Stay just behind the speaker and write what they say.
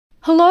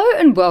Hello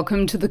and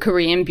welcome to the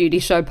Korean Beauty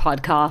Show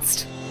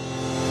podcast.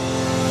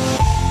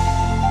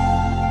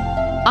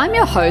 I'm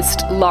your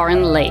host,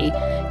 Lauren Lee,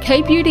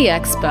 K-beauty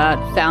expert,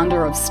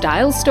 founder of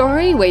Style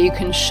Story, where you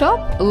can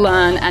shop,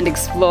 learn and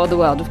explore the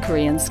world of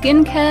Korean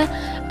skincare,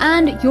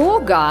 and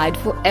your guide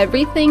for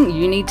everything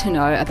you need to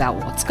know about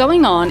what's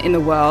going on in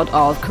the world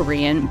of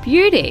Korean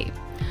beauty.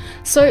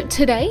 So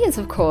today is,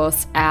 of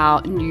course,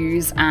 our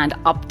news and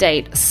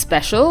update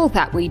special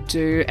that we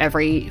do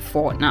every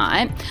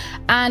fortnight.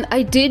 And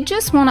I did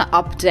just want to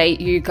update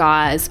you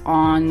guys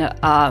on,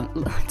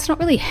 it's not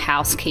really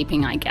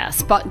housekeeping, I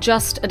guess, but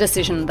just a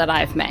decision that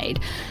I've made.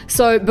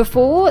 So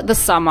before the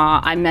summer,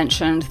 I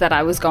mentioned that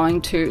I was going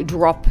to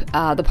drop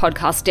the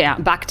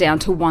podcast back down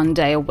to 1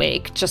 day a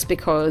week, just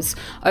because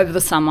over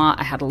the summer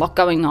I had a lot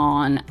going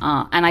on,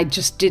 and I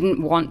just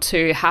didn't want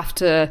to have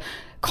to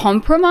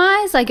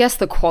compromise, I guess,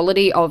 the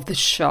quality of the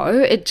show.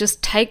 It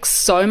just takes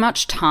so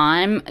much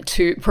time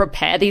to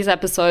prepare these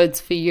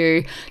episodes for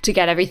you, to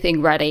get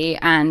everything ready.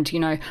 And,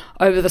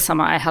 over the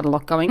summer I had a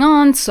lot going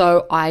on,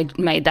 so I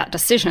made that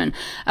decision.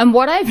 And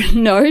what I've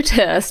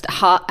noticed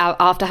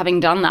after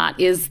having done that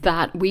is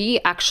that we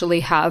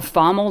actually have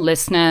far more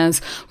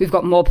listeners. We've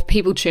got more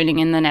people tuning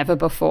in than ever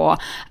before.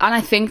 And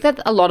I think that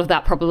a lot of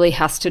that probably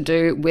has to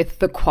do with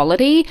the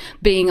quality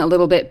being a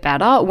little bit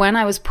better. When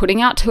I was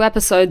putting out 2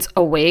 episodes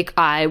a week,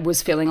 I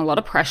was feeling a lot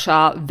of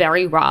pressure,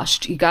 very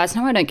rushed. You guys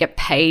know I don't get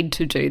paid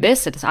to do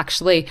this. It's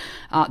actually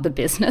the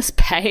business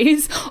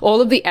pays all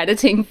of the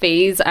editing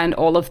fees and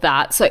all of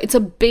that. So it's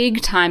a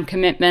big time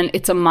commitment.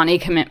 It's a money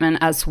commitment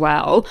as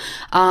well.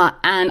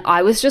 And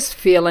I was just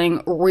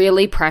feeling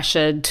really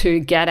pressured to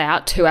get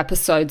out 2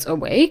 episodes a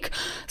week.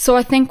 So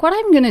I think what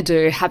I'm going to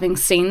do, having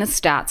seen the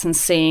stats and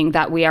seeing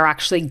that we are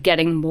actually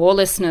getting more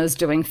listeners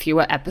doing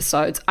fewer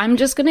episodes, I'm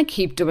just going to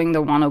keep doing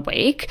the 1 a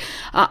week.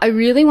 I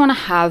really want to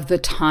have the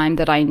time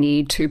that I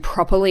need to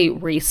properly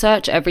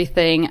research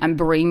everything and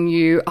bring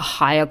you a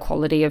higher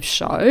quality of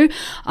show.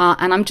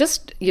 And I'm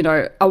just,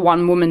 a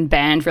one-woman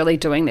band really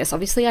doing this.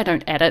 Obviously, I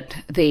don't edit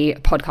the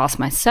podcast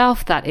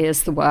myself. That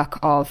is the work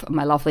of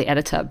my lovely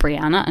editor,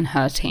 Brianna, and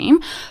her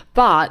team.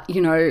 But,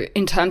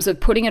 in terms of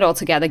putting it all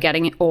together,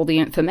 getting all the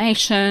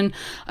information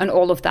and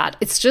all of that,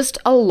 it's just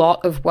a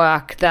lot of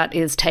work that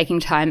is taking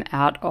time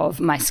out of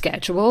my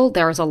schedule.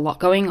 There is a lot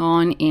going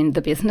on in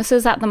the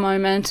businesses at the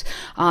moment.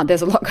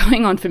 There's a lot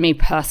going on for me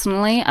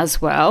personally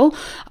as well.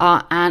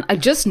 And I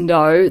just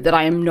know that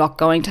I am not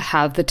going to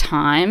have the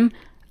time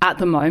at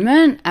the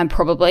moment, and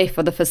probably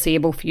for the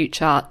foreseeable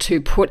future,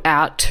 to put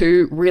out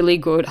 2 really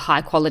good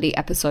high quality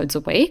episodes a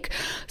week.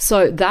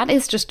 So that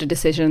is just a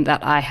decision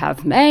that I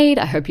have made.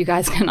 I hope you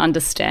guys can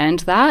understand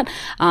that.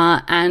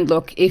 And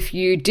look, if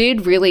you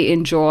did really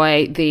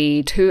enjoy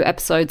the 2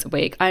 episodes a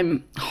week,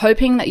 I'm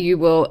hoping that you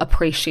will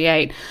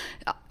appreciate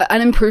an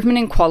improvement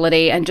in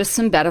quality and just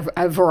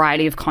a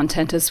variety of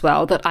content as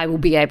well that I will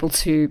be able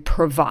to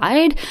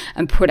provide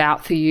and put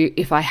out for you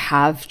if I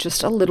have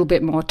just a little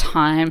bit more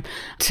time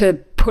to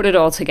put it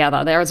all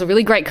together. There is a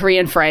really great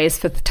Korean phrase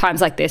for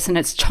times like this, and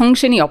it's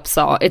정신이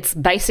없어. It's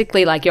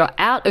basically like you're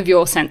out of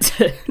your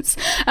senses.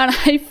 And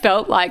I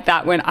felt like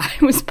that when I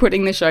was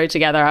putting the show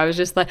together. I was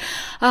just like,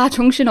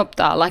 정신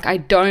없다. Like, I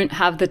don't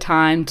have the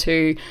time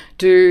to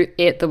do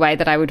it the way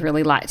that I would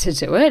really like to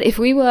do it. If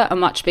we were a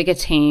much bigger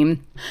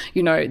team,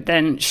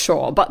 then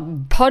sure.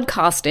 But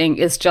podcasting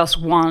is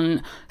just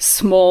one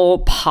small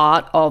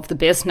part of the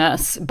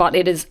business, but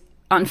it is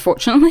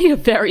unfortunately a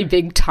very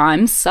big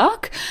time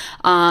suck.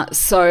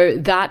 So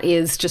that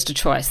is just a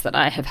choice that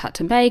I have had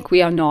to make.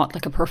 We are not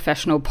like a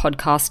professional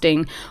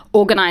podcasting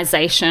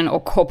organization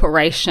or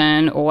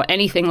corporation or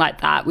anything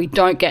like that. We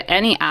don't get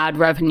any ad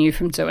revenue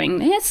from doing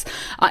this.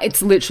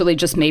 It's literally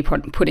just me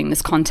putting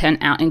this content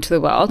out into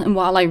the world. And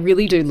while I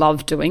really do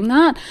love doing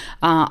that,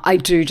 I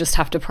do just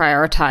have to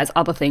prioritize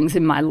other things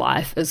in my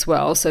life as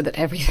well so that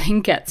everything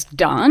gets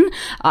done.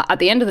 At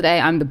the end of the day,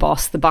 I'm the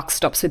boss. The buck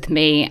stops with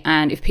me.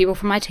 And if people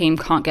from my team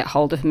can't get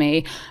hold of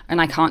me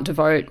and I can't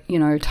devote,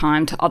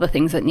 time to other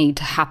things that need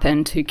to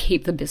happen to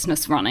keep the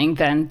business running,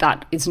 then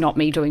that is not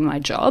me doing my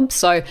job.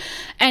 So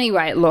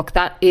anyway, look,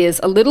 that is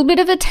a little bit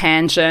of a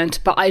tangent,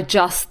 but I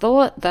just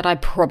thought that I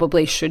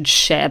probably should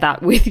share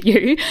that with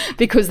you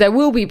because there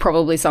will be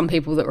probably some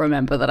people that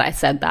remember that I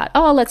said that,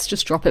 let's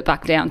just drop it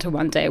back down to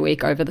 1 day a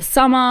week over the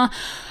summer.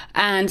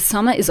 And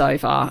summer is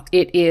over.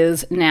 It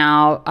is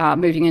now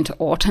moving into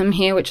autumn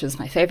here, which is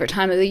my favorite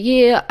time of the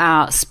year,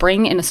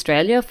 spring in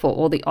Australia for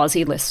all the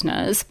Aussie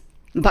listeners.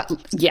 But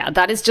yeah,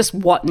 that is just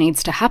what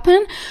needs to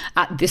happen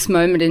at this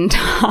moment in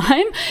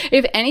time.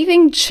 If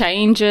anything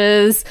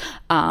changes,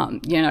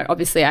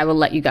 obviously I will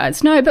let you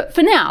guys know. But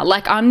for now,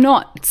 I'm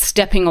not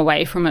stepping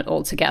away from it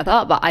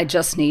altogether, but I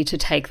just need to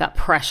take that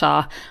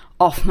pressure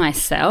off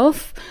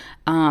myself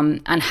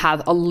and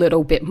have a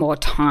little bit more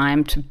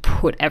time to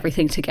put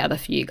everything together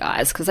for you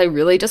guys, because I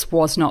really just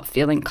was not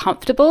feeling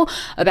comfortable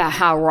about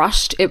how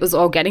rushed it was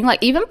all getting.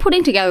 Like, even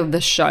putting together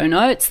the show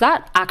notes,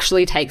 that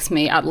actually takes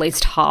me at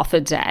least half a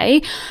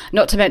day,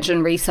 not to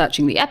mention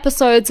researching the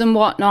episodes and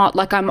whatnot.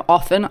 Like, I'm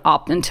often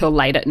up until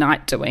late at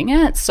night doing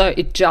it, so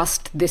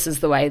this is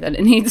the way that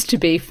it needs to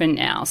be for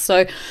now.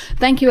 So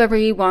thank you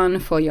everyone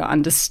for your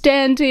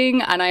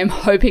understanding, and I'm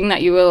hoping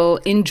that you will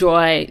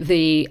enjoy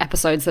the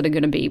episodes that are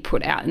going to be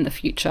put out in the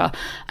future,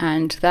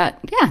 and that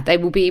they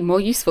will be more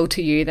useful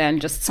to you than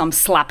just some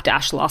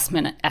slapdash last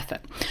minute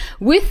effort.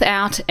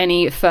 Without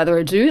any further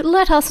ado,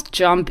 let us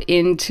jump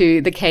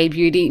into the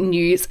K-Beauty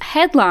news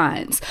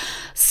headlines.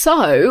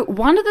 So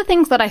one of the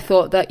things that I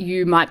thought that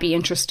you might be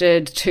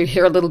interested to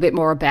hear a little bit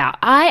more about,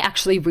 I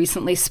actually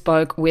recently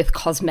spoke with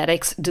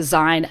Cosmetics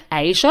Design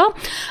Asia,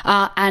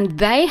 and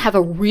they have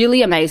a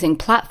really amazing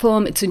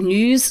platform. It's a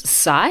news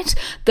site.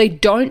 They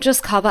don't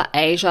just cover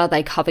Asia,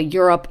 they cover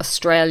Europe,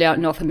 Australia,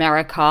 North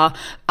America,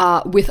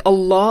 with a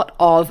lot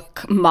of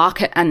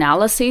market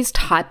analyses,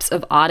 types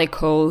of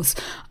articles,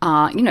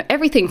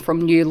 everything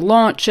from new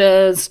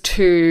launches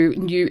to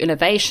new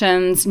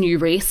innovations, new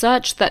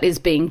research that is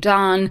being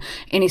done,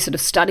 any sort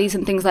of studies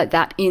and things like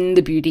that in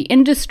the beauty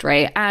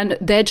industry. And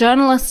their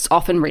journalists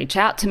often reach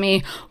out to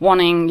me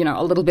wanting,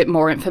 a little bit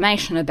more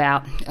information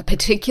about a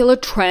particular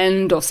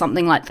trend or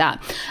something like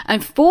that.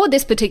 And for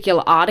this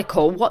particular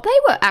article, what they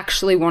were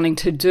actually wanting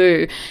to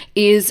do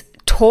is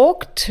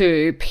talk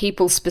to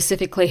people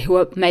specifically who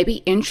are maybe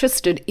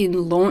interested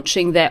in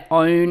launching their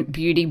own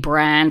beauty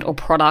brand or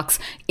products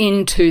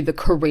into the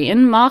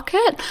Korean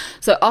market.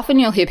 So often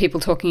you'll hear people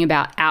talking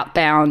about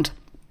outbound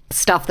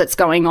stuff that's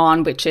going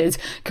on, which is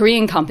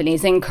Korean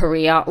companies in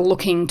Korea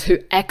looking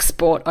to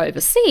export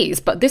overseas,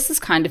 but this is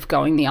kind of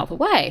going the other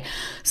way.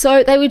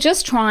 So they were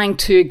just trying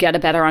to get a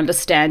better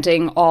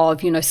understanding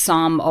of,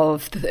 some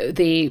of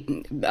the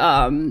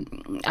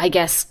I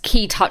guess,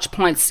 key touch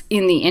points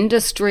in the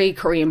industry,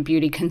 Korean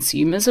beauty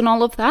consumers and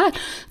all of that.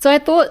 So I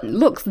thought,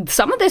 look,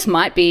 some of this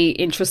might be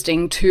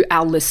interesting to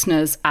our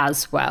listeners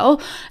as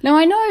well. Now,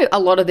 I know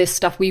a lot of this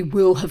stuff we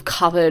will have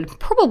covered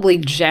probably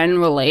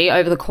generally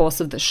over the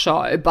course of the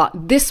show, but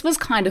this was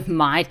kind of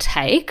my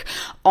take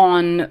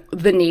on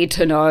the need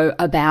to know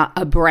about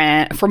a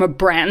brand from a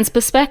brand's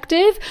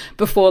perspective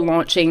before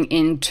launching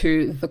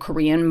into the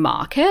Korean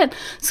market.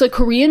 So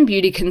Korean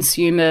beauty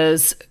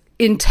consumers,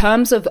 in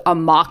terms of a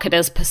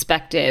marketer's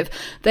perspective,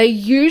 they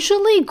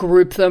usually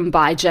group them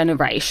by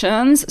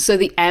generations. So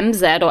the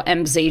MZ or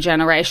MZ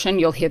generation,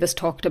 you'll hear this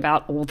talked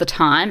about all the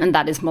time, and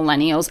that is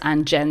millennials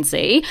and Gen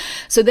Z.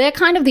 So they're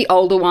kind of the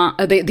older one,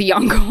 the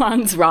younger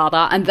ones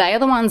rather, and they are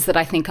the ones that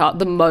I think are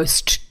the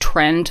most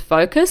trend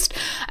focused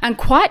and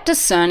quite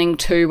discerning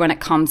too when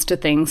it comes to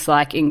things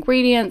like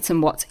ingredients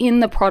and what's in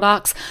the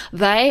products.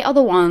 They are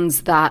the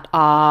ones that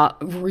are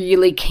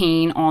really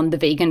keen on the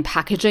vegan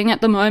packaging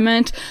at the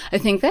moment. I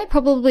think they're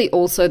probably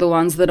also the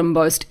ones that are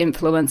most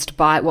influenced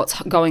by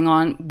what's going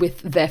on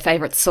with their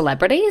favorite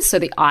celebrities. So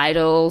the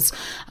idols,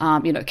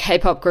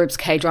 K-pop groups,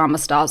 K-drama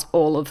stars,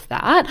 all of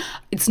that.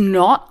 It's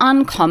not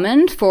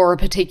uncommon for a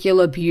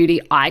particular beauty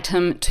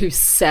item to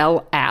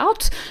sell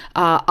out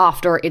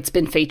after it's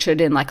been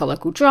featured in like a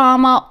local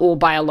drama or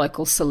by a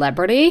local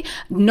celebrity.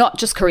 Not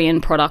just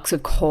Korean products,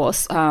 of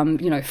course,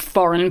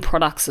 foreign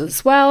products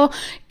as well.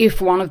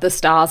 If one of the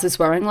stars is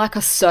wearing like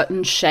a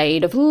certain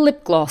shade of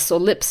lip gloss or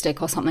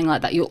lipstick or something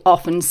like that, you'll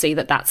often see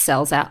that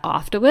sells out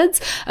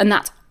afterwards. And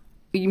that's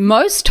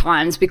most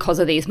times because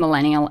of these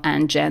millennial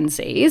and Gen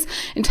Zs.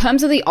 In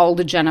terms of the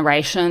older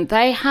generation,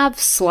 they have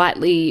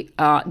slightly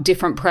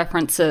different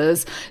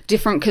preferences,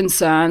 different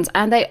concerns,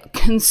 and they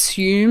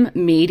consume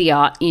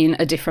media in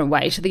a different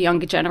way to the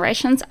younger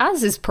generations,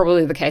 as is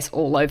probably the case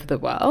all over the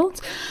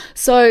world.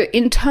 So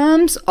in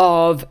terms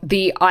of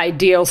the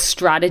ideal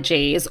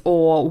strategies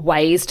or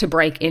ways to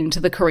break into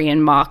the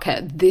Korean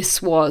market,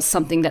 this was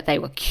something that they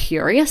were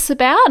curious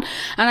about.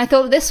 And I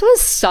thought this was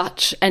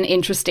such an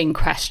interesting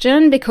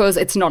question because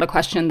it's not a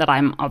question that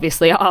I'm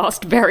obviously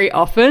asked very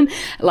often,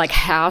 like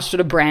how should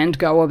a brand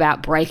go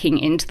about breaking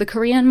into the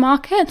Korean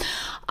market?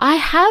 I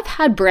have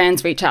had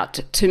brands reach out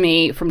to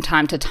me from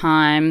time to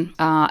time,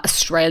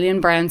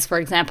 Australian brands, for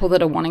example,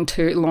 that are wanting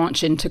to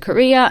launch into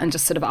Korea and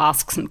just sort of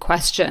ask some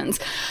questions.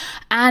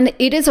 And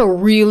it is a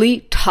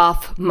really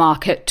tough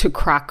market to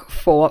crack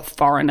for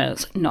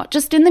foreigners, not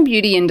just in the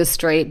beauty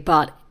industry,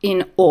 but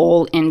in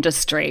all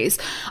industries.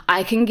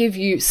 I can give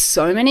you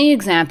so many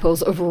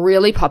examples of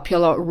really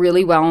popular,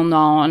 really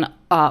well-known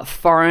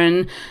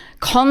foreign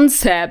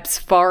concepts,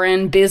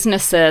 foreign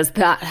businesses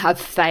that have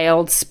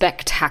failed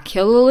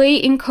spectacularly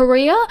in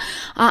Korea.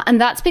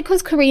 And that's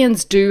because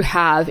Koreans do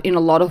have, in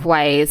a lot of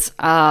ways,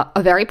 a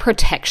very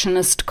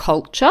protectionist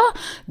culture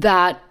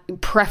that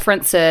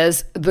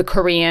preferences the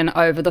Korean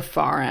over the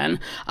foreign.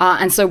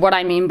 And so what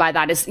I mean by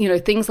that is,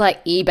 things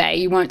like eBay,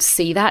 you won't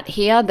see that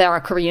here. There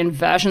are Korean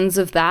versions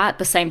of that.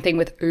 The same thing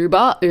with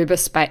Uber. Uber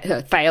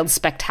failed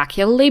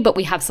spectacularly, but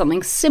we have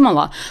something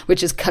similar,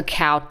 which is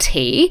Kakao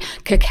T,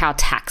 Kakao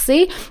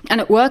Taxi.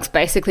 And it works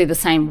basically the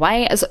same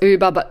way as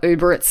Uber, but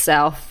Uber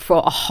itself,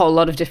 for a whole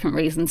lot of different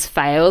reasons,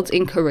 failed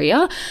in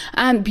Korea.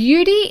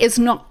 Beauty is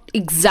not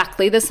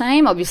exactly the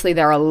same. Obviously,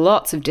 there are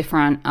lots of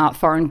different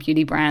foreign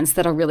beauty brands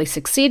that are really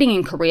succeeding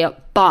in Korea.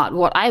 But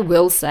what I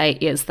will say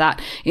is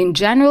that in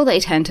general, they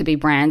tend to be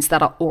brands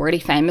that are already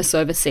famous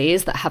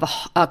overseas, that have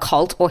a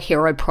cult or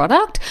hero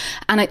product.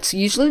 And it's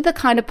usually the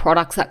kind of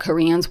products that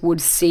Koreans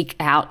would seek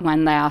out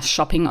when they are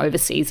shopping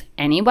overseas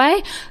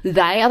anyway.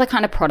 They are the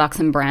kind of products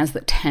and brands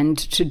that tend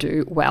to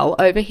do well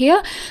over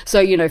here.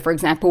 So, for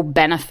example,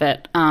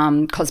 Benefit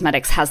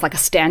Cosmetics has like a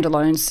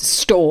standalone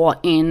store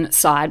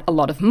inside a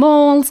lot of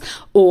malls,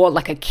 or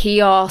like a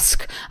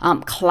kiosk,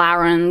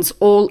 Clarins,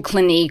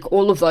 Clinique,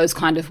 all of those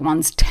kind of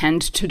ones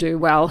tend to do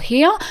well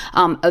here.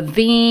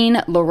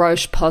 Avene, La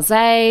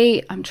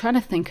Roche-Posay, I'm trying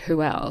to think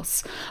who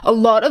else. A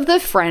lot of the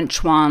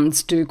French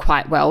ones do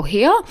quite well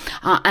here.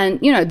 And,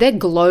 they're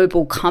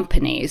global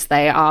companies.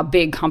 They are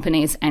big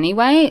companies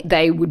anyway.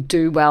 They would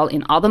do well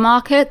in other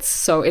markets.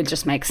 So it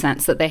just makes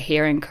sense that they're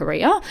here in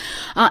Korea.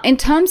 In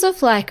terms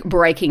of like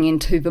breaking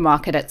into the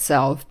market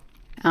itself,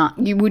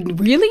 you would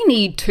really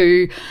need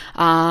to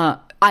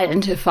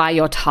identify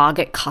your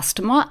target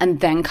customer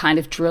and then kind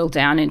of drill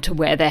down into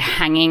where they're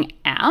hanging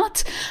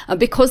out.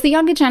 Because the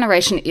younger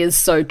generation is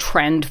so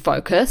trend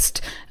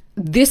focused,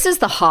 this is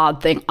the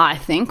hard thing, I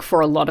think, for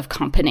a lot of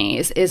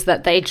companies, is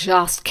that they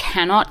just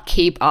cannot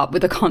keep up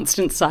with the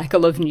constant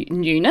cycle of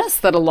newness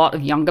that a lot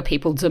of younger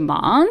people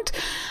demand.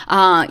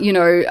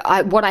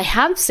 What I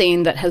have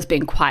seen that has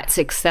been quite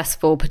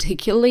successful,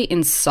 particularly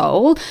in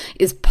Seoul,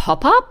 is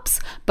pop-ups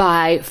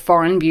by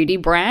foreign beauty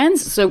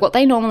brands. So what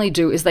they normally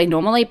do is they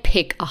normally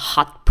pick a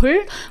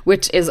hatpul,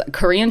 which is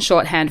Korean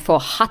shorthand for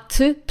hot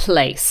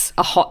place,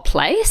 a hot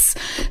place.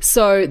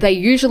 So they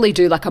usually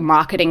do like a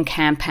marketing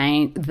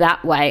campaign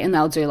that way, and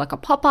they'll do like a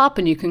pop-up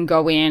and you can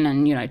go in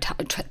and,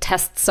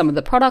 test some of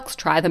the products,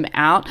 try them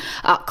out.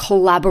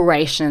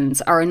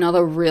 Collaborations are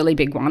another really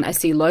big one. I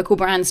see local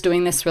brands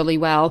doing this really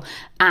well,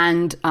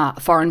 and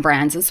foreign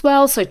brands as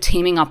well. So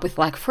teaming up with,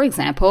 like, for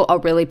example, a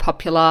really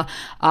popular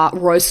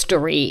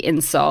roastery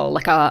in Seoul,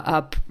 like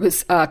a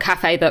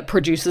cafe that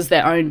produces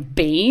their own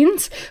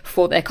beans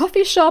for their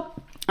coffee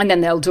shop. And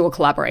then they'll do a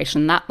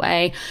collaboration that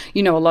way.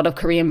 A lot of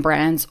Korean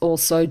brands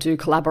also do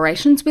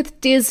collaborations with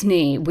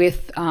Disney,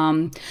 with,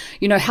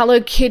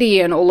 Hello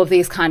Kitty and all of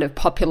these kind of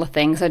popular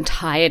things, and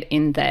tie it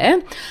in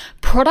there.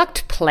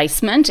 Product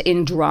placement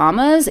in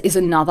dramas is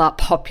another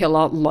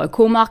popular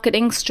local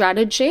marketing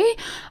strategy.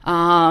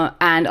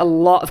 And a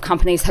lot of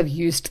companies have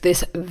used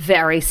this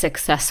very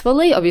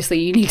successfully. Obviously,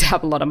 you need to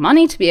have a lot of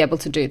money to be able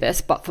to do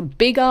this, but for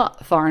bigger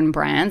foreign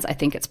brands, I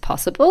think it's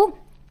possible.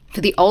 For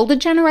the older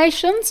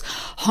generations,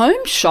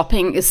 home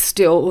shopping is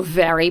still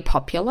very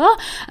popular,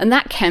 and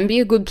that can be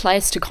a good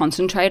place to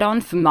concentrate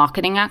on for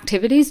marketing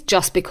activities,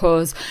 just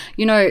because,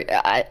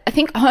 I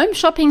think home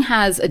shopping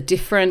has a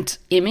different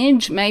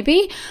image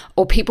maybe,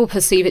 or people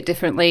perceive it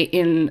differently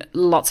in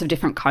lots of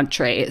different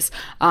countries.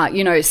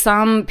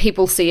 Some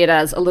people see it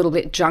as a little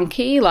bit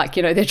junky, like,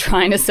 they're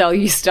trying to sell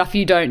you stuff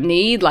you don't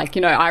need. Like,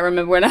 I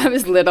remember when I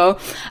was little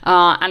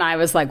and I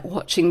was like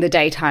watching the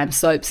daytime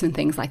soaps and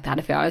things like that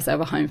if I was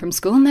ever home from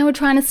school, and they were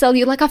trying to sell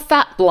you like a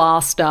fat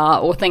blaster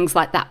or things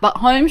like that. But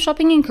home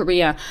shopping in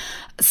Korea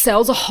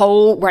sells a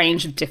whole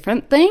range of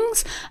different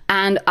things.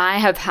 And I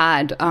have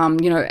had,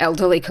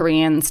 elderly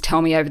Koreans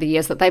tell me over the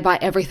years that they buy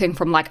everything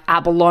from like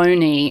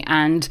abalone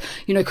and,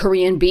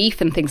 Korean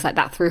beef and things like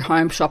that through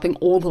home shopping,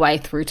 all the way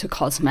through to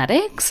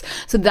cosmetics.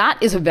 So that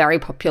is a very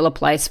popular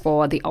place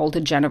for the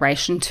older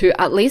generation to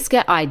at least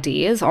get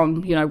ideas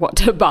on, what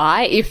to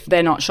buy if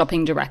they're not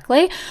shopping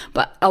directly.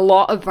 But a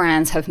lot of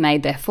brands have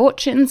made their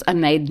fortunes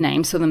and made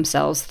names for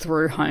themselves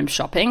through home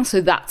shopping.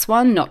 So that's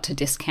one not to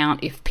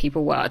discount if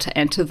people were to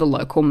enter the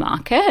local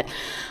market.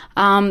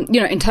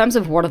 In terms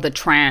of what are the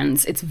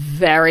trends, it's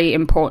very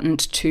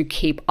important to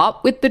keep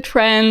up with the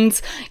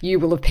trends. You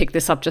will have picked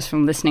this up just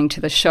from listening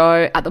to the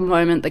show. At the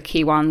moment, the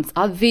key ones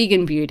are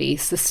vegan beauty,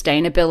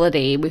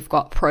 sustainability. We've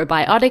got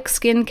probiotic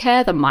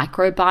skincare, the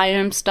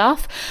microbiome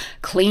stuff,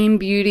 clean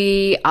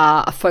beauty,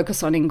 a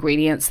focus on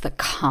ingredients that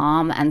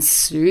calm and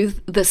soothe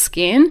the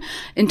skin.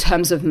 In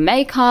terms of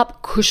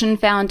makeup, cushion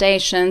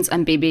foundations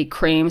and BB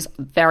creams,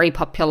 very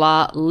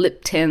popular,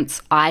 lip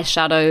tints,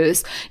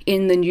 eyeshadows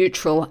in the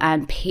neutral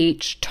and peach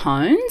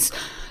tones.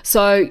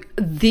 So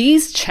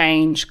these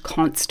change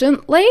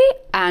constantly,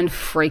 and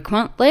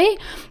frequently.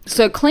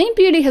 So clean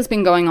beauty has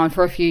been going on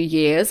for a few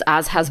years,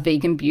 as has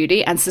vegan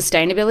beauty, and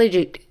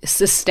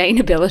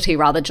sustainability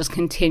rather just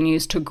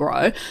continues to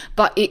grow.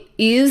 But it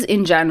is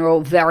in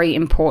general very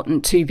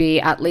important to be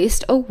at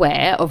least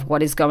aware of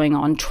what is going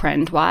on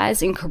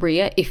trend-wise in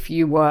Korea if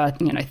you were,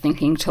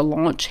 thinking to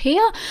launch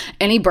here.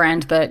 Any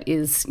brand that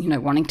is,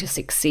 wanting to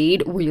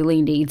succeed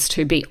really needs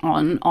to be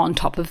on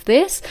top of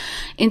this.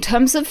 In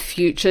terms of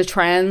future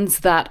trends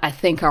that I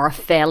think are a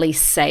fairly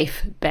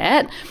safe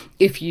bet,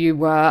 if you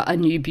were a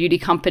new beauty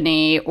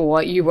company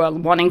or you were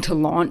wanting to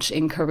launch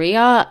in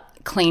Korea,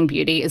 clean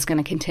beauty is going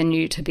to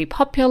continue to be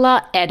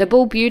popular.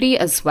 Edible beauty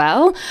as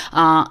well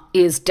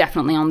is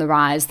definitely on the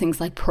rise. Things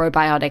like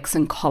probiotics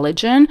and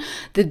collagen.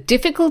 The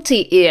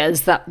difficulty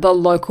is that the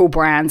local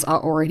brands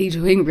are already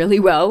doing really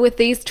well with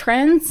these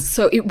trends.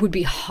 So it would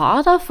be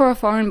harder for a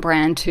foreign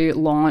brand to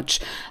launch,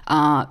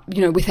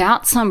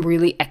 without some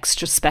really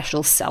extra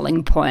special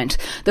selling point.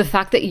 The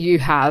fact that you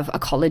have a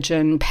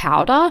collagen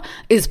powder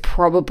is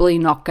probably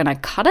not going to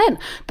cut it.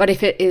 But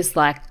if it is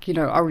like,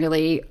 a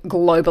really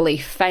globally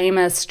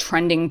famous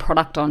trending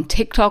product on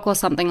TikTok or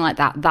something like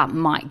that, that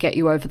might get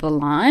you over the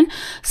line.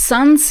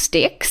 Sun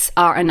sticks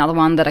are another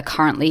one that are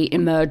currently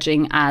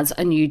emerging as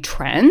a new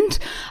trend.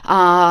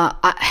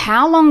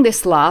 How long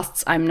this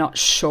lasts, I'm not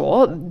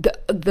sure.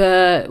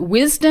 The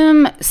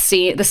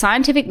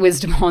scientific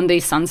wisdom on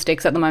these sun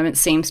sticks at the moment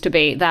seems to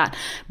be that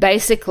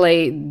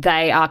basically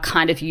they are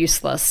kind of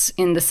useless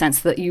in the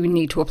sense that you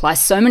need to apply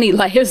so many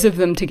layers of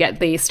them to get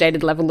the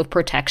stated level of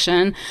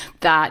protection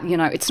that,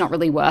 it's not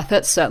really worth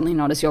it, certainly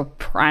not as your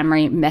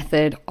primary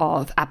method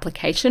of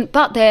application.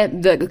 But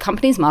the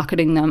companies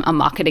marketing them are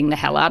marketing the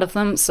hell out of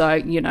them.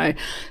 So,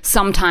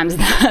 sometimes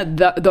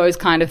those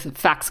kind of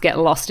facts get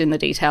lost in the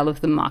detail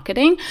of the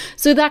marketing.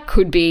 So that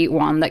could be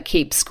one that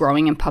keeps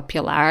growing in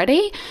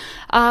popularity.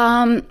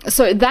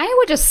 So they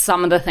were just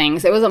some of the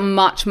things. It was a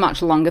much,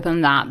 much longer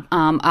than that.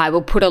 I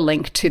will put a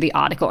link to the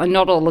article, and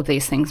not all of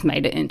these things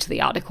made it into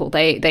the article.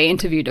 They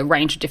interviewed a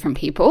range of different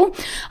people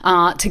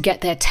to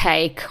get their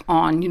take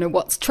on,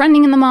 what's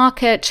trending in the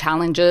market,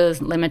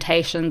 challenges,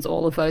 limitations,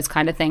 all of those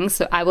kind of things.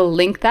 So I will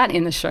link that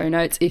in the show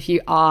notes if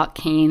you are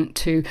keen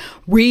to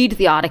read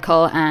the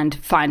article and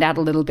find out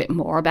a little bit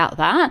more about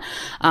that.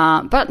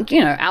 But,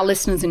 our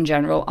listeners in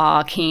general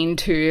are keen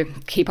to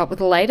keep up with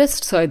the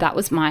latest. So that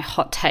was my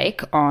hot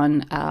take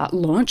on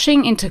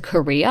launching into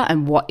Korea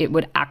and what it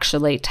would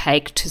actually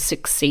take to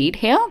succeed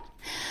here.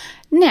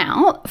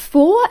 Now,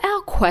 for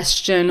our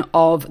question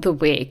of the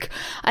week,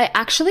 I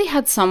actually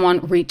had someone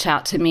reach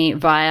out to me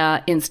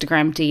via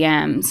Instagram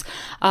DMs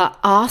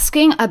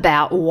asking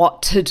about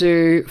what to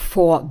do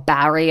for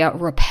barrier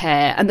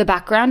repair. And the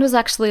background was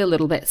actually a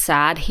little bit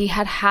sad. He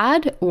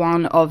had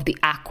one of the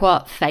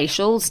aqua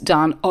facials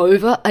done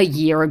over a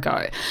year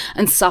ago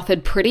and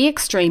suffered pretty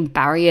extreme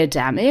barrier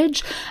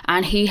damage.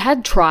 And he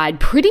had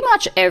tried pretty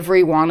much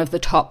every one of the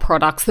top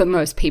products that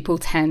most people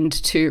tend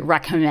to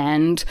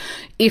recommend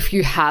if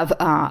you have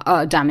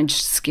a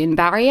damaged skin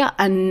barrier,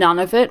 and none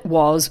of it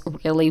was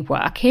really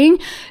working.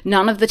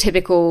 None of the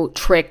typical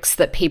tricks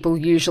that people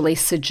usually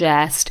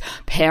suggest,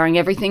 paring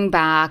everything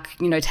back,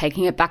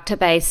 taking it back to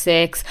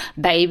basics,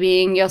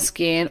 babying your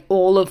skin,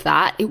 all of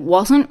that, it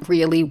wasn't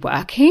really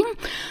working.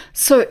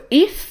 So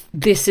if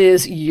this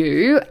is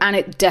you, and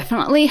it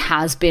definitely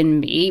has been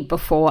me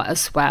before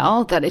as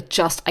well, that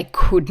I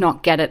could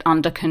not get it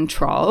under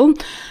control,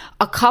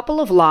 a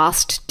couple of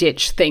last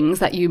ditch things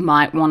that you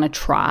might want to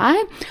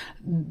try.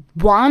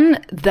 One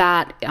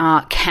that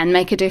can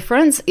make a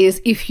difference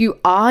is if you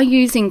are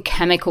using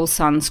chemical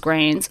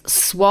sunscreens,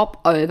 swap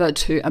over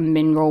to a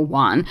mineral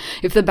one.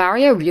 If the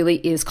barrier really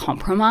is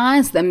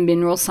compromised, then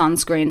mineral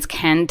sunscreens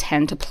can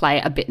tend to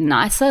play a bit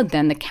nicer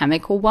than the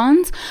chemical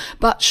ones.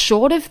 But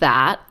short of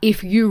that,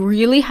 if you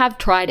really have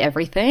tried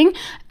everything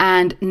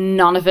and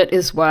none of it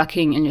is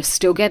working and you're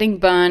still getting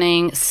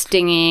burning,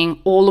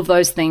 stinging, all of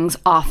those things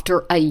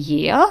after a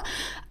year,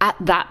 at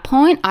that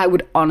point, I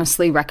would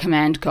honestly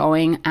recommend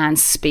going and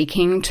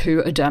speaking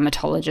to a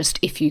dermatologist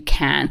if you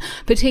can,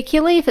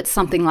 particularly if it's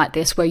something like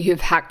this where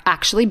you've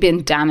actually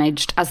been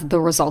damaged as the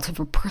result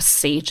of a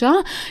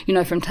procedure.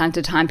 From time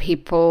to time,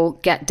 people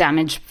get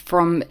damaged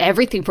from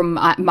everything from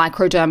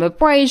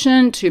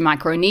microdermabrasion to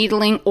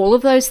microneedling, all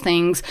of those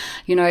things.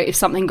 If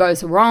something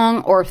goes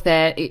wrong or if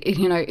they're,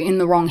 in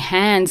the wrong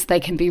hands, they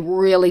can be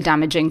really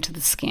damaging to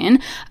the skin.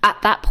 At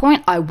that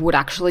point, I would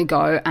actually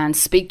go and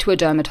speak to a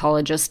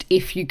dermatologist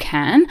if you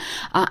can.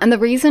 And the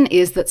reason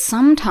is that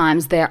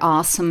sometimes there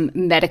are some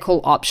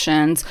medical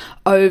options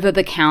over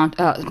the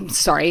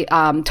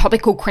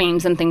topical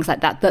creams and things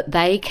like that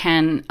they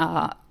can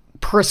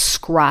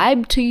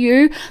prescribed to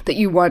you that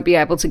you won't be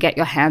able to get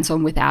your hands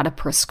on without a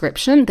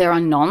prescription. There are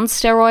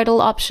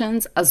non-steroidal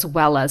options as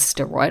well as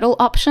steroidal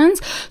options,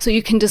 so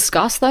you can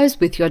discuss those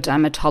with your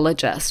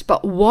dermatologist.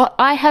 But what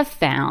I have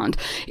found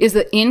is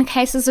that in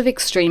cases of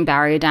extreme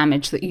barrier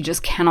damage that you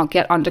just cannot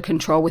get under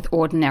control with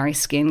ordinary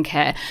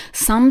skincare,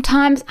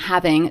 sometimes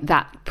having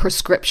that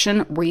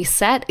prescription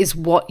reset is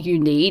what you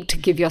need to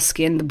give your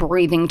skin the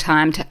breathing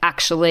time to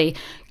actually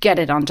get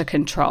it under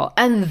control.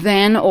 And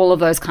then all of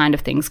those kind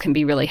of things can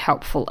be really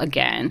helpful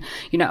again,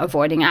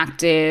 avoiding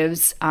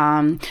actives,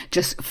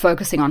 just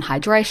focusing on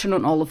hydration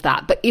and all of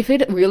that. But if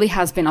it really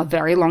has been a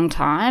very long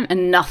time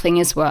and nothing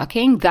is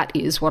working, that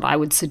is what I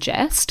would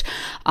suggest.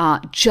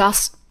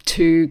 Just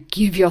to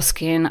give your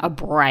skin a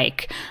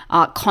break.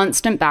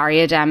 Constant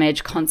barrier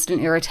damage,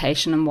 constant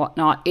irritation and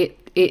whatnot, it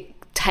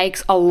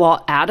takes a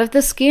lot out of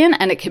the skin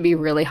and it can be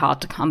really hard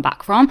to come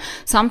back from.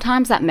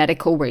 Sometimes that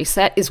medical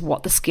reset is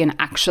what the skin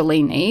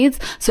actually needs.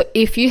 So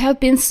if you have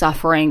been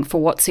suffering for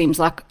what seems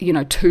like,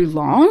 too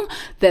long,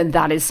 then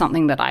that is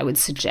something that I would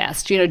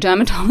suggest.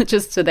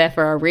 Dermatologists are there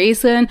for a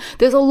reason.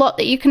 There's a lot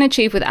that you can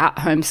achieve with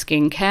at-home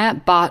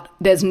skincare, but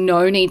there's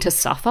no need to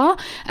suffer,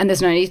 and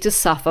there's no need to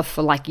suffer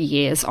for like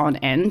years on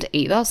end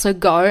either. So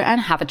go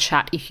and have a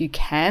chat if you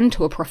can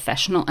to a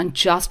professional and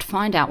just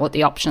find out what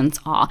the options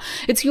are.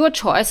 It's your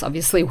choice,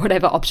 obviously,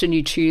 whatever option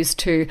you choose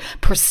to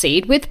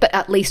proceed with, but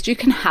at least you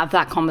can have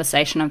that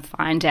conversation and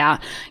find out,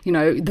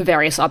 the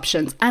various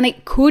options. And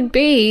it could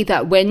be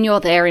that when you're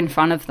there in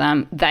front of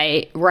them,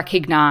 they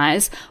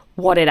recognize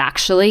what it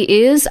actually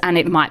is, and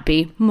it might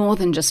be more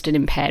than just an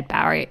impaired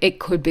barrier. It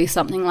could be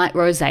something like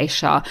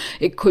rosacea.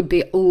 It could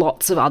be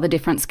lots of other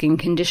different skin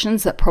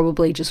conditions that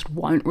probably just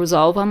won't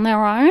resolve on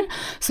their own.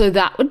 So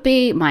that would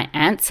be my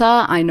answer.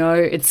 I know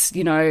it's,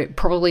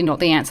 probably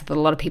not the answer that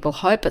a lot of people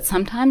hope, but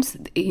sometimes,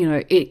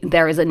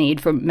 there is a need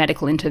for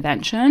medical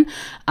intervention.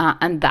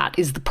 And that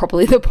is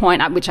probably the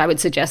point at which I would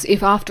suggest,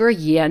 if after a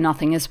year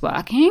nothing is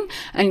working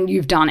and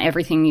you've done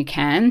everything you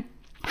can,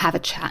 have a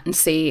chat and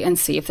see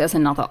if there's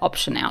another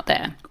option out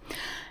there.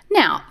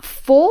 Now,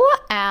 for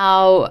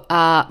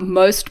our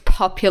most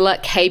popular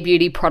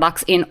K-beauty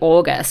products in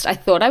August, I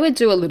thought I would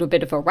do a little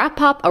bit of a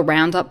wrap-up, a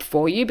roundup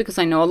for you, because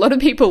I know a lot of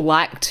people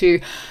like to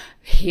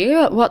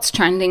hear what's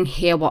trending,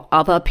 hear what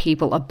other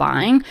people are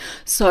buying.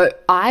 So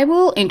I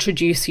will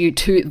introduce you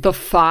to the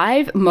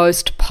 5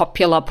 most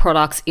popular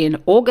products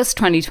in August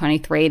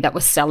 2023 that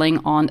were selling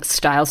on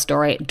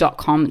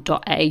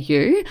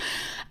stylestory.com.au.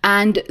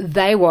 And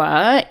they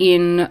were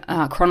in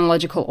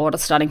chronological order,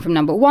 starting from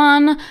number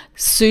 1,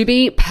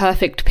 Subi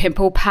Perfect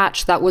Pimple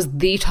Patch. That was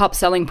the top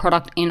selling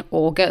product in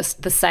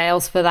August. The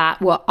sales for that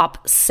were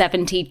up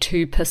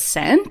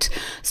 72%.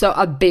 So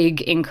a big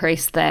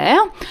increase there.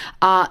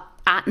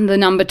 At the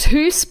number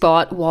 2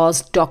 spot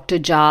was Dr.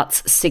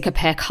 Jart's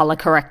Cica Color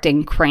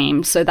Correcting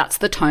Cream. So that's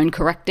the tone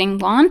correcting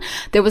one.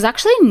 There was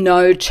actually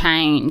no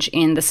change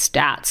in the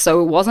stats.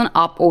 So it wasn't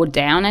up or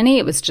down any.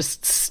 It was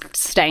just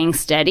staying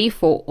steady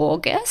for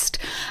August.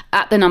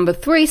 At the number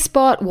 3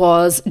 spot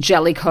was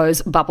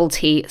Jellicoe's Bubble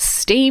Tea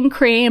Steam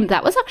Cream.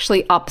 That was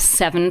actually up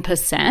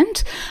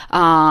 7%.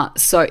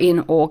 So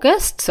in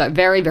August. So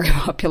very, very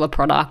popular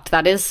product.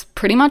 That is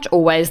pretty much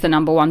always the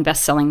number 1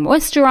 best-selling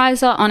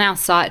moisturizer on our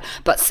site,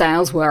 but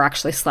sales were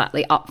actually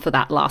slightly up for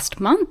that last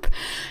month.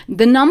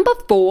 The number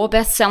 4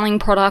 best-selling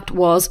product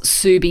was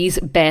Subi's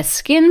Bare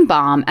Skin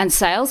Balm, and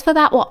sales for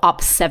that were up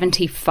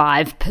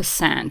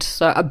 75%.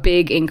 So a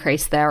big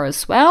increase there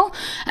as well.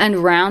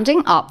 And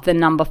rounding up the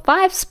number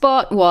 5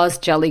 spot was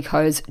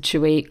Jellicoe's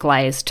Chewy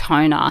Glaze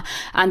Toner.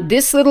 And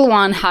this little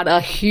one had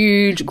a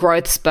huge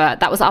growth spurt.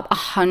 That was up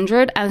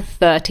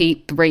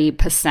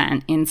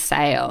 133% in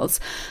sales.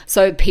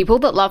 So people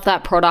that love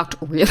that product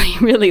really,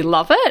 really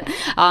love it.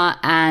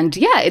 And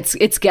yeah,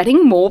 it's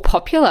getting more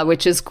popular,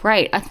 which is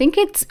great. I think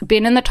it's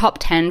been in the top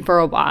 10 for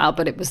a while,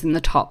 but it was in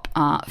the top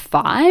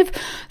 5.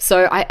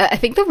 So I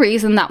think the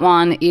reason that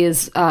one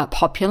is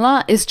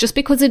popular is just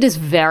because it is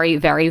very,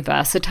 very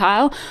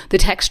versatile. The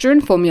texture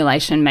and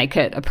formulation make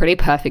it a pretty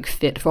perfect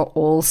fit for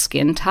all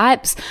skin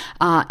types.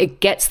 It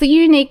gets the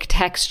unique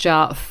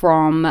texture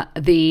from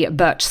the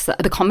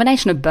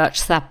combination of birch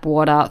sap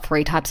water,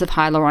 3 types of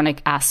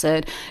hyaluronic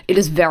acid. It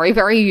is very,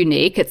 very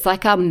unique. It's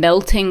like a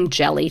melting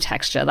jelly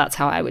texture. That's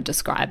how I would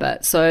describe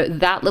it. So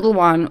that little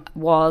one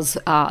was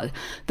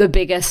the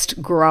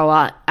biggest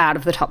grower out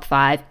of the top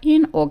 5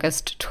 in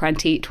August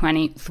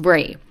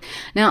 2023.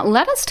 Now,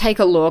 let us take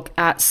a look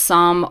at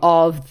some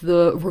of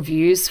the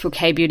reviews for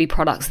K-beauty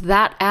products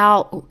that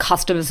our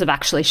customers have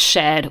actually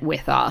shared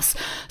with us.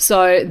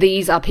 So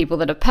these are people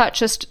that have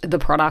purchased the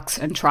products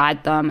and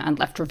tried them and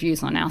left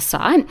reviews on our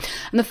site.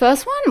 And the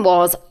first one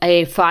was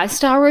a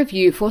 5-star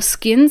review for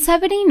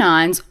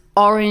Skin79's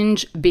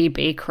Orange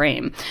BB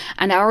Cream.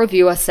 And our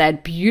reviewer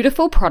said,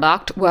 beautiful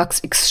product, works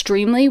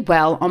extremely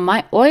well on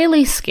my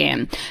oily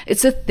skin.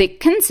 It's a thick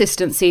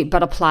consistency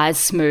but applies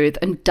smooth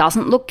and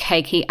doesn't look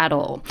cakey at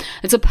all.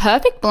 It's a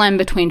perfect blend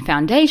between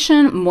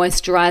foundation,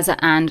 moisturizer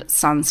and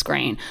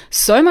sunscreen.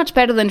 So much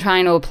better than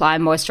trying to apply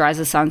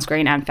moisturizer,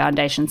 sunscreen and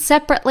foundation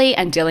separately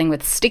and dealing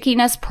with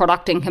stickiness,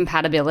 product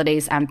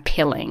incompatibilities and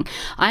pilling.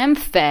 I am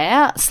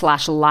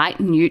fair/light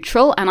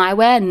neutral and I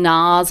wear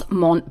NARS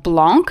Mont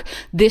Blanc.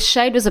 This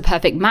shade was a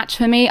perfect match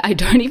for me. I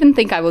don't even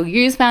think I will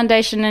use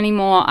foundation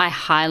anymore. I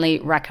highly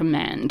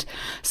recommend.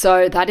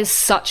 So that is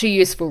such a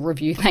useful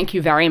review. Thank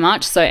you very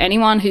much. So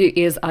anyone who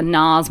is a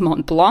NARS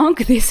Mont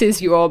Blanc, this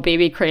is your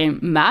BB cream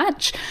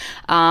match.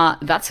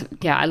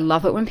 I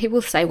love it when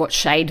people say what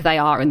shade they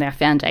are in their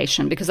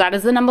foundation, because that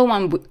is the number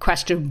one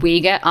question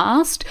we get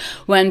asked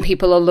when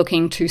people are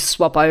looking to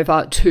swap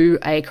over to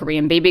a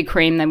Korean BB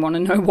cream. They want to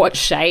know what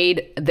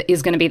shade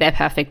is going to be their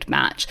perfect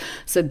match.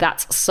 So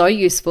that's so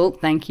useful.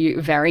 Thank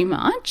you very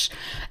much.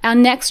 Our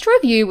next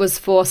review was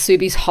for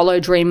Subi's Holo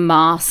Dream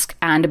mask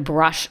and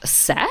brush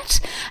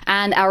set.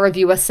 And our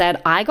reviewer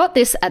said, I got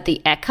this at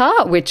the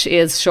Eka, which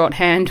is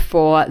shorthand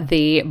for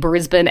the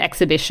Brisbane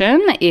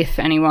exhibition. If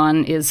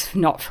anyone is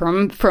not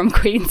from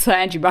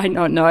Queensland, you might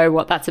not know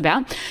what that's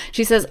about.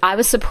 She says, I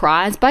was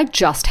surprised by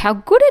just how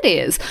good it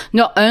is.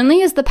 Not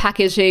only is the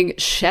packaging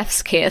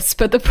chef's kiss,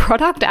 but the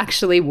product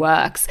actually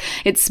works.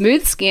 It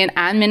smooths skin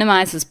and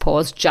minimizes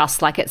pores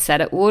just like it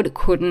said it would.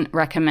 Couldn't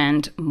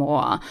recommend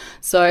more.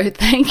 So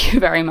thank you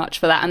very much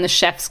for that. And the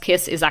chef's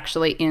kiss is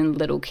actually in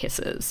little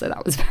kisses. So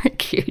that was very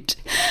cute.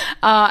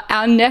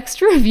 Our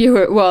next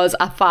review was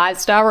a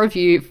 5-star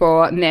review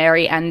for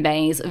Mary and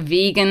May's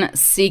vegan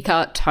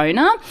Cica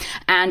toner.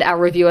 And our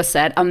reviewer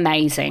said,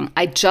 amazing.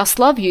 I just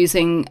love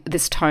using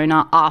this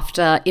toner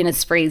after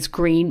Innisfree's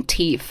green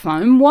tea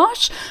foam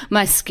wash.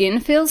 My skin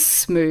feels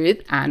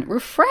smooth and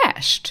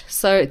refreshed.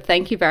 So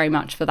thank you very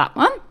much for that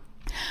one.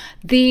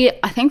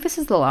 I think this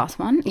is the last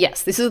one.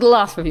 Yes, this is the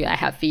last review I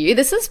have for you.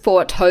 This is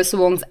for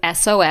Tosowoong's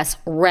SOS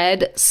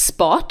Red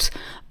Spot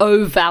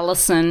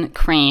Ovalicin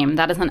cream.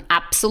 That is an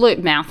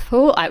absolute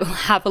mouthful. I will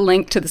have a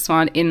link to this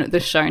one in the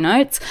show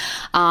notes.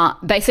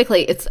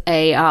 Basically, it's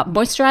a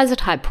moisturizer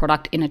type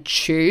product in a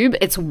tube.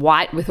 It's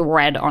white with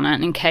red on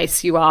it, in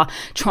case you are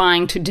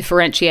trying to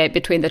differentiate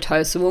between the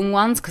Tosowoong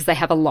ones, because they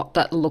have a lot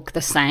that look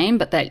the same,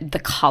 but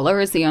the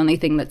color is the only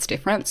thing that's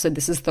different. So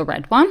this is the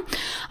red one.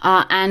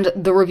 And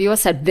the reviewer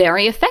said,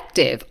 very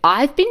effective.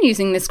 I've been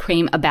using this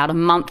cream about a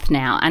month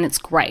now, and it's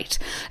great.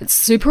 It's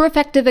super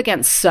effective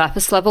against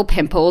surface level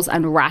pimples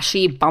and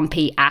rashy,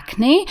 bumpy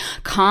acne,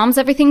 calms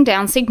everything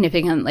down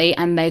significantly,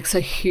 and makes a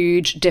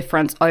huge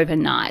difference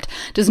overnight.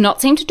 Does not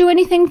seem to do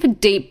anything for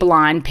deep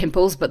blind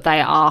pimples, but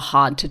they are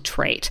hard to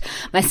treat.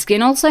 My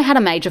skin also had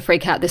a major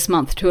freak out this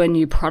month to a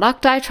new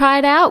product I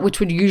tried out, which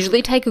would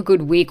usually take a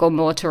good week or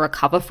more to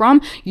recover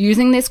from.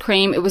 Using this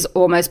cream, it was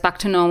almost back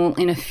to normal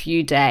in a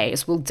few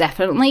days. We'll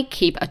definitely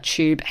keep a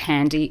tube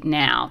handy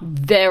now.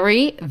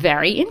 Very,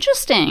 very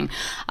interesting.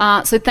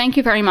 So thank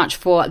you very much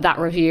for that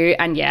review.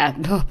 And yeah,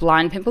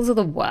 blind pimples are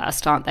the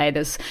worst, aren't they?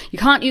 You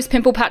can't use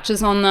pimple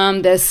patches on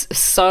them. There's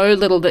so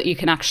little that you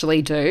can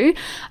actually do.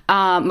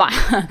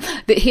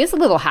 Here's a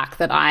little hack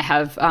that I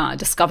have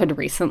discovered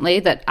recently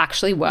that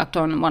actually worked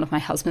on one of my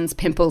husband's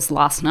pimples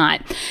last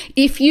night.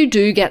 If you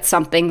do get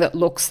something that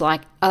looks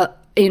like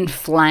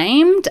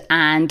inflamed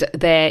and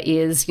there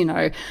is,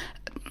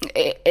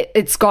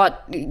 it's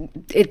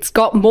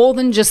got more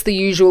than just the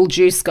usual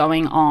juice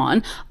going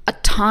on, a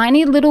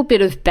tiny little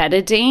bit of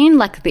betadine,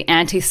 like the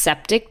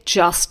antiseptic,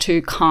 just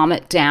to calm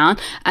it down,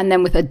 and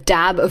then with a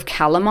dab of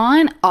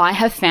calamine, I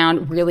have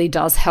found really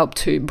does help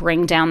to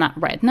bring down that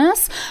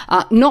redness.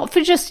 Not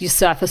for just your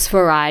surface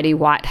variety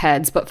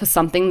whiteheads, but for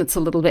something that's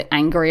a little bit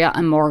angrier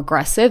and more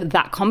aggressive.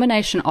 That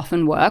combination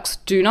often works.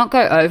 Do not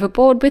go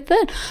overboard with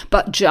it,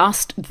 but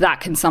just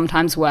that can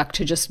sometimes work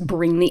to just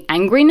bring the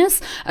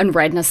angriness and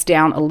redness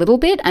down a little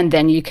bit, and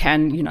then you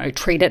can,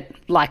 treat it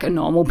like a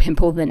normal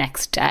pimple the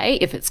next day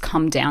if it's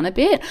come down a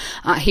bit.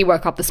 He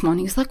woke up this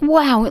morning, he's like,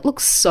 wow, it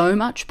looks so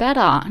much better.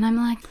 And I'm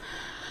like,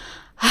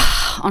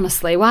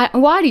 honestly,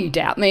 why do you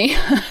doubt me?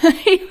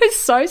 He was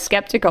so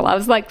skeptical. I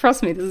was like,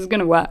 trust me, this is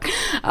going to work.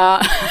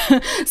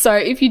 So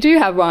if you do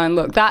have one,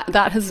 look,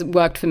 that has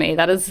worked for me.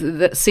 That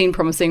has seen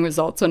promising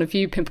results on a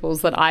few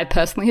pimples that I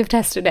personally have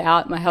tested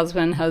out. My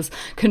husband has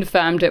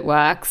confirmed it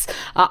works.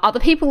 Other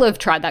people have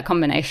tried that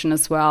combination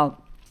as well.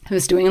 I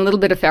was doing a little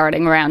bit of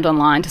ferreting around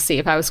online to see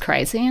if I was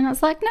crazy, and I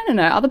was like,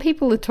 no, other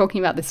people are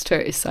talking about this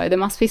too, so there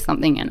must be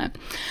something in it.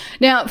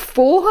 Now,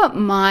 for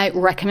my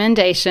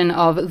recommendation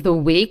of the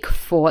week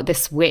for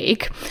this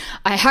week,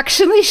 I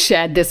actually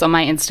shared this on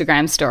my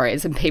Instagram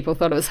stories and people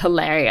thought it was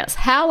hilarious.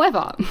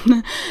 However,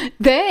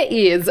 there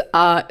is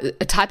a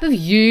type of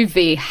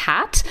UV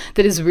hat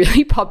that is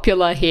really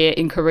popular here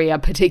in Korea,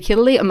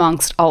 particularly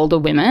amongst older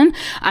women,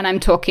 and I'm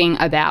talking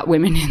about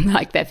women in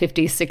like their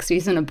 50s,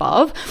 60s and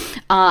above,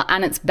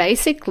 and it's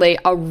basically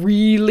a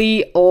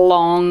really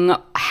long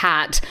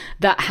hat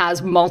that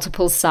has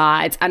multiple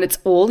sides, and it's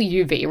all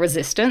UV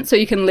resistant, so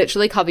you can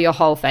literally cover your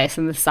whole face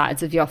and the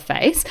sides of your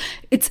face.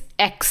 It's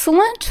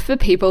excellent for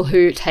people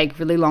who take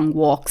really long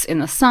walks in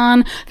the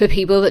sun, for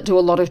people that do a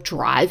lot of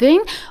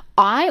driving.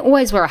 I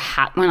always wear a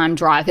hat when I'm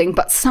driving,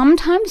 but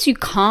sometimes you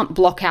can't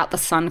block out the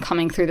sun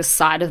coming through the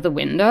side of the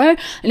window.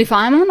 And if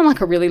I'm on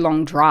like a really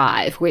long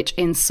drive, which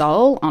in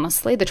Seoul,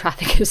 honestly, the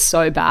traffic is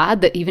so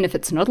bad that even if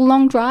it's not a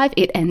long drive,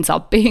 it ends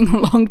up being a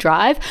long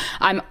drive.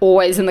 I'm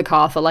always in the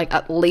car for like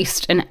at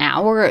least an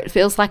hour, it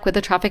feels like, with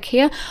the traffic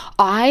here.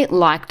 I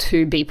like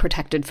to be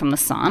protected from the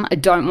sun. I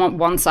don't want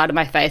one side of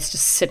my face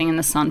just sitting in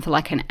the sun for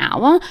like an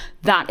hour.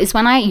 That is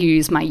when I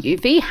use my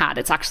UV hat.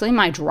 It's actually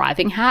my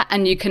driving hat,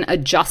 and you can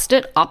adjust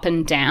it up and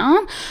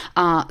down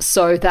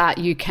so that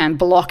you can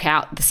block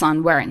out the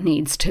sun where it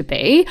needs to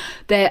be.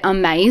 They're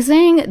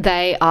amazing.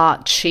 They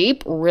are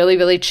cheap, really,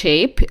 really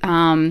cheap.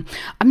 I'm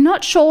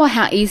not sure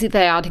how easy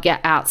they are to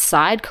get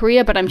outside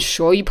Korea, but I'm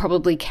sure you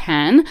probably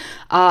can.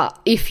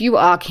 If you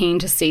are keen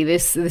to see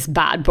this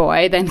bad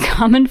boy, then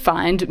come and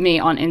find me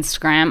on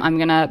Instagram. I'm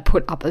going to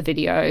put up a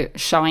video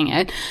showing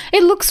it.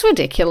 It looks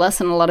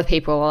ridiculous, and a lot of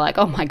people are like,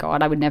 oh my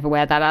God, I would never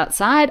wear that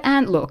outside.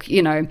 And look,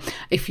 you know,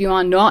 if you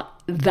are not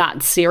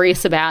that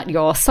serious about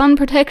your sun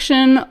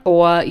protection,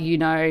 or, you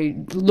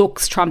know,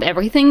 looks trump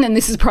everything, then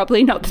this is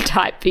probably not the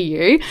type for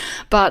you.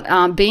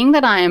 But being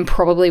that I am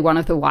probably one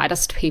of the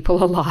whitest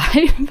people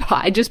alive,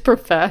 I just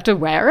prefer to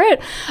wear it.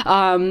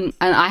 And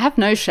I have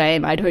no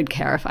shame. I don't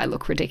care if I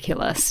look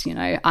ridiculous. You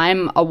know,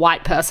 I'm a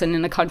white person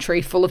in a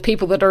country full of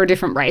people that are a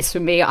different race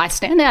from me. I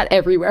stand out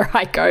everywhere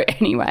I go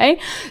anyway.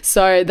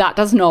 So that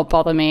does not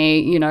bother me,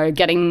 you know,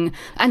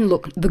 and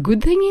look, the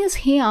good thing is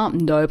here,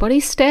 nobody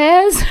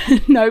stares.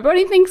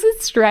 Nobody thinks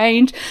it's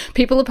strange.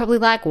 People are probably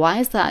like, why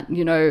is that,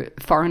 you know,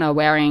 foreigner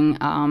wearing,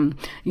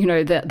 you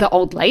know, the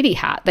old lady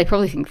hat? They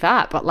probably think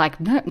that, but like,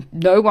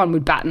 no one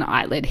would bat an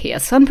eyelid here.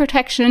 Sun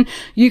protection,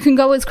 you can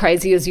go as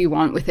crazy as you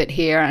want with it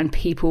here, and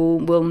people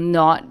will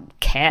not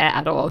care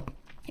at all.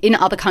 In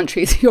other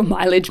countries, your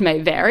mileage may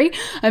vary.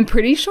 I'm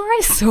pretty sure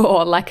I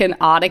saw like an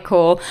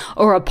article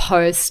or a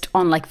post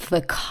on like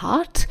The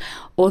Cut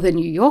or The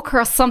New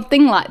Yorker or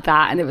something like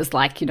that. And it was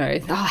like, you know,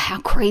 oh, how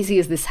crazy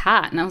is this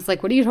hat? And I was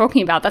like, what are you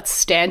talking about? That's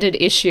standard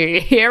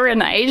issue here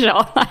in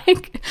Asia.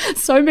 Like,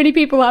 so many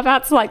people have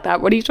hats like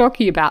that. What are you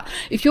talking about?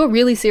 If you're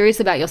really serious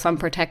about your sun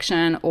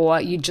protection, or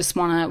you just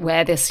want to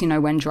wear this, you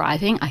know, when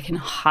driving, I can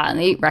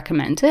highly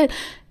recommend it.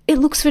 It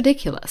looks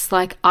ridiculous.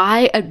 Like,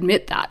 I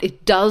admit that.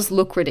 It does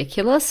look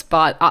ridiculous,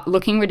 but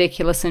looking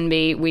ridiculous and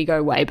me, we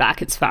go way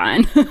back. It's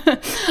fine.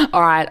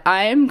 All right,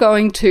 I am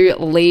going to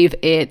leave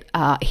it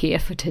here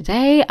for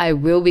today. I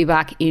will be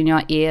back in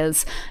your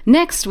ears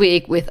next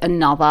week with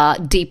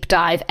another deep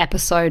dive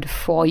episode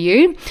for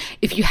you.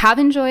 If you have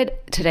enjoyed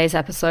today's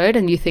episode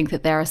and you think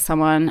that there is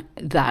someone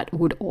that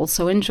would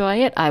also enjoy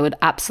it, I would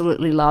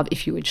absolutely love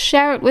if you would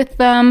share it with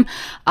them.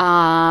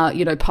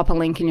 You know, pop a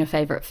link in your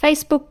favorite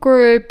Facebook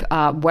group,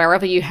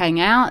 wherever you hang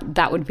out.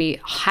 That would be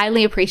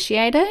highly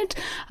appreciated.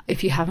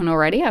 If you haven't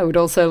already, I would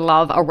also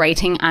love a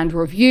rating and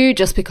review,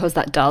 just because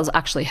that does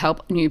actually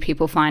help new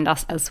people find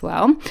us as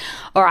well.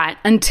 All right,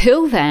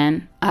 until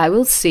then, I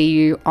will see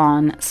you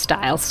on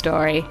Style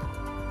Story.